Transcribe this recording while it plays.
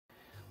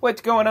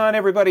What's going on,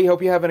 everybody?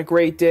 Hope you're having a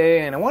great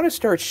day. And I want to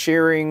start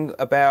sharing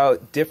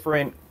about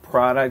different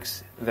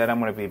products that I'm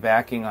going to be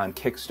backing on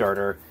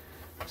Kickstarter.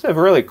 It's a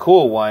really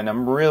cool one.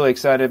 I'm really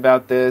excited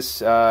about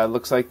this.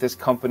 Looks like this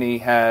company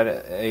had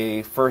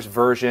a first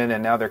version,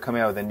 and now they're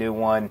coming out with a new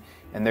one.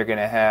 And they're going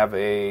to have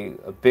a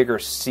bigger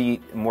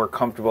seat, more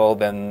comfortable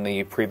than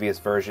the previous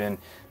version.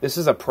 This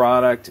is a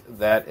product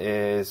that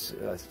is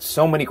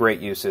so many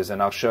great uses,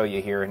 and I'll show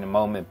you here in a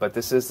moment. But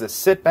this is the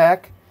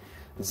Sitpack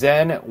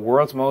ZEN,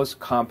 world's most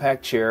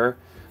compact chair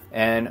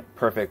and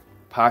perfect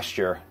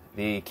posture.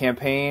 The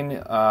campaign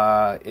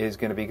is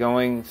going to be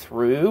going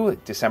through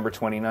December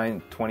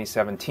 29,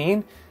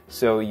 2017.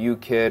 So you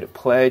could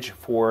pledge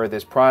for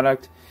this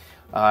product,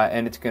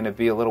 and it's going to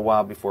be a little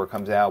while before it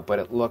comes out, but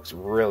it looks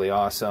really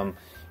awesome.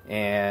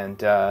 And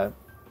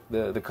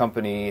the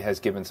company has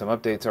given some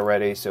updates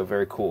already, so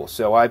very cool.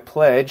 So I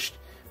pledged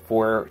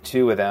for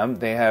two of them.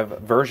 They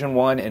have version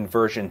 1 and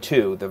version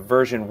 2. The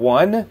version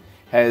 1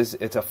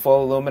 it's a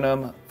full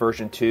aluminum.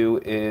 Version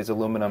 2 is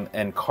aluminum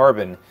and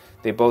carbon.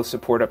 They both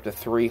support up to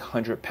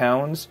 300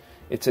 pounds.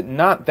 It's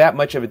not that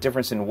much of a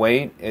difference in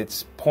weight.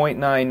 It's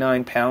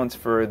 0.99 pounds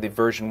for the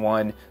version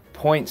 1,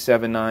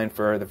 0.79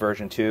 for the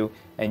version 2,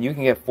 and you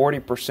can get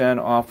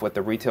 40% off what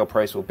the retail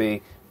price will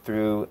be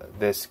through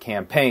this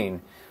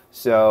campaign.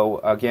 So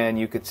again,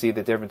 you could see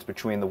the difference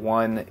between the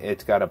one.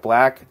 It's got a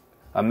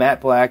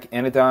matte black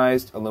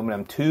anodized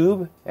aluminum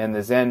tube, and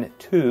the ZEN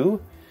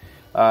 2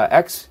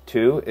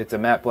 X2, it's a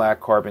matte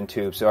black carbon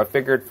tube. So I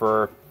figured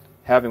for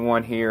having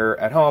one here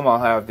at home, I'll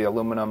have the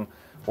aluminum,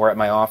 or at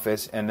my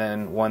office, and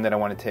then one that I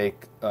want to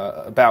take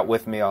about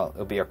with me,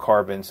 it'll be a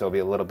carbon, so it'll be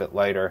a little bit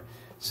lighter.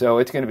 So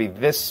it's going to be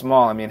this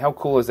small. I mean, how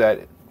cool is that?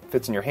 It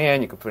fits in your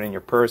hand, you can put it in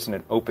your purse, and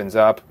it opens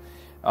up.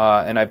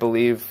 And I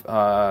believe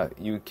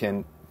you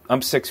can,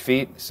 I'm 6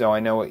 feet, so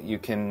I know you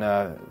can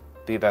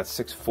be about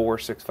 6'4",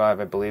 6'5",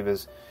 I believe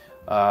is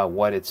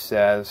what it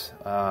says.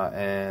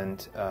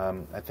 And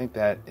I think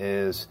that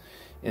is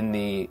in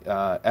the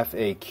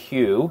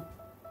FAQ.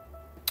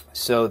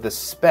 So the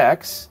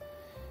specs,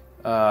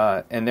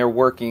 and they're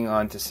working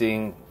on to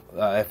seeing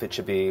if it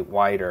should be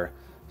wider.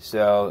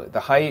 So the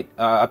height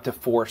up to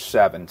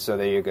 4'7", so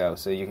there you go.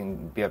 So you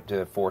can be up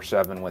to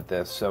 4'7" with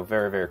this. So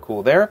very, very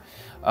cool there.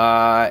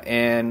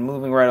 And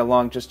moving right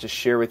along, just to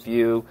share with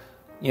you,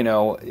 you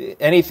know,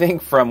 anything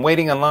from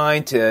waiting in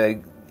line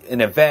to an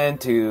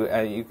event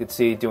to you could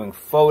see doing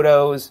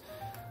photos.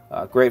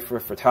 Great for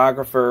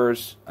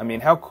photographers. I mean,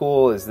 how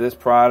cool is this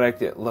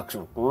product? It looks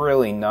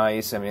really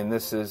nice. I mean,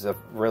 this is a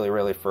really,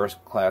 really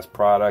first-class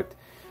product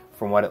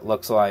from what it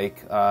looks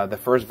like. The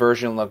first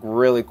version looked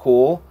really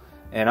cool,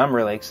 and I'm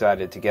really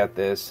excited to get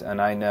this.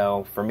 And I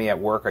know for me at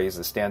work, I use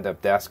a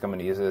stand-up desk. I'm going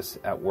to use this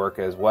at work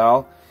as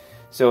well.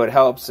 So it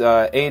helps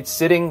aid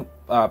sitting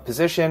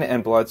position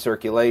and blood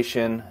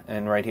circulation.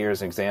 And right here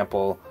is an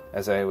example,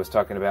 as I was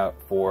talking about,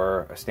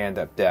 for a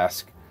stand-up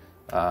desk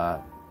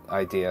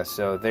idea.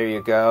 So there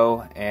you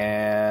go,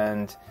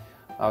 and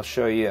I'll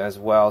show you as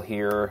well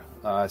here.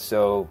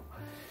 So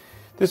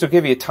this will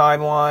give you a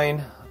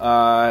timeline.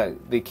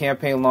 The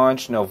campaign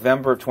launched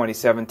November of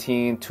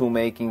 2017, tool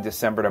making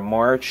December to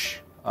March,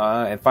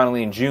 and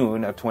finally in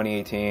June of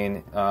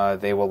 2018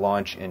 they will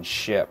launch and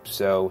ship.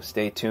 So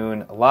stay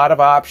tuned. A lot of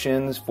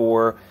options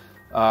for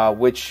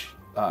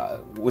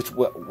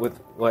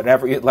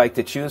whatever you'd like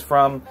to choose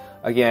from.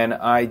 Again,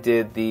 I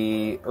did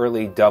the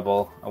early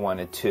double. I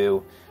wanted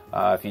two.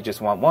 If you just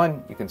want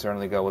one, you can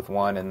certainly go with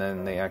one, and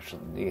then they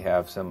actually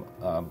have some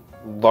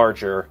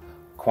larger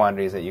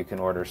quantities that you can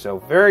order. So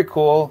very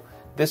cool.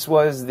 This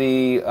was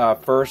the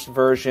first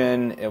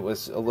version. It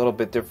was a little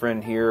bit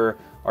different. Here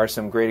are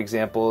some great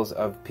examples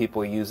of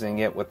people using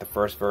it with the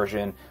first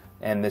version,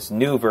 and this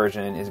new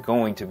version is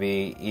going to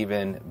be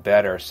even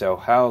better. So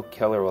how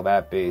killer will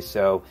that be?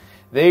 So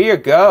there you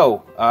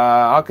go.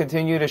 I'll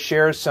continue to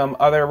share some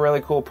other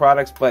really cool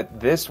products, but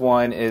this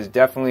one is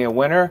definitely a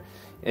winner.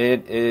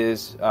 It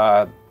is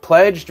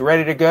pledged,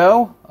 ready to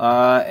go,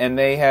 and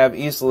they have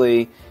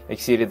easily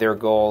exceeded their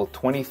goal.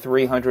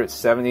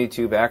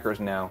 2,372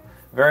 backers now.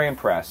 Very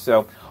impressed.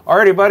 So,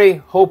 alrighty, buddy.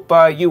 Hope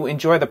you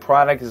enjoy the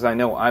product, as I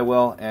know I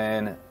will.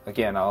 And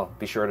again, I'll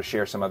be sure to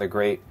share some other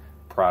great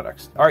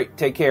products. All right,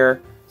 take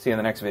care. See you in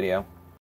the next video.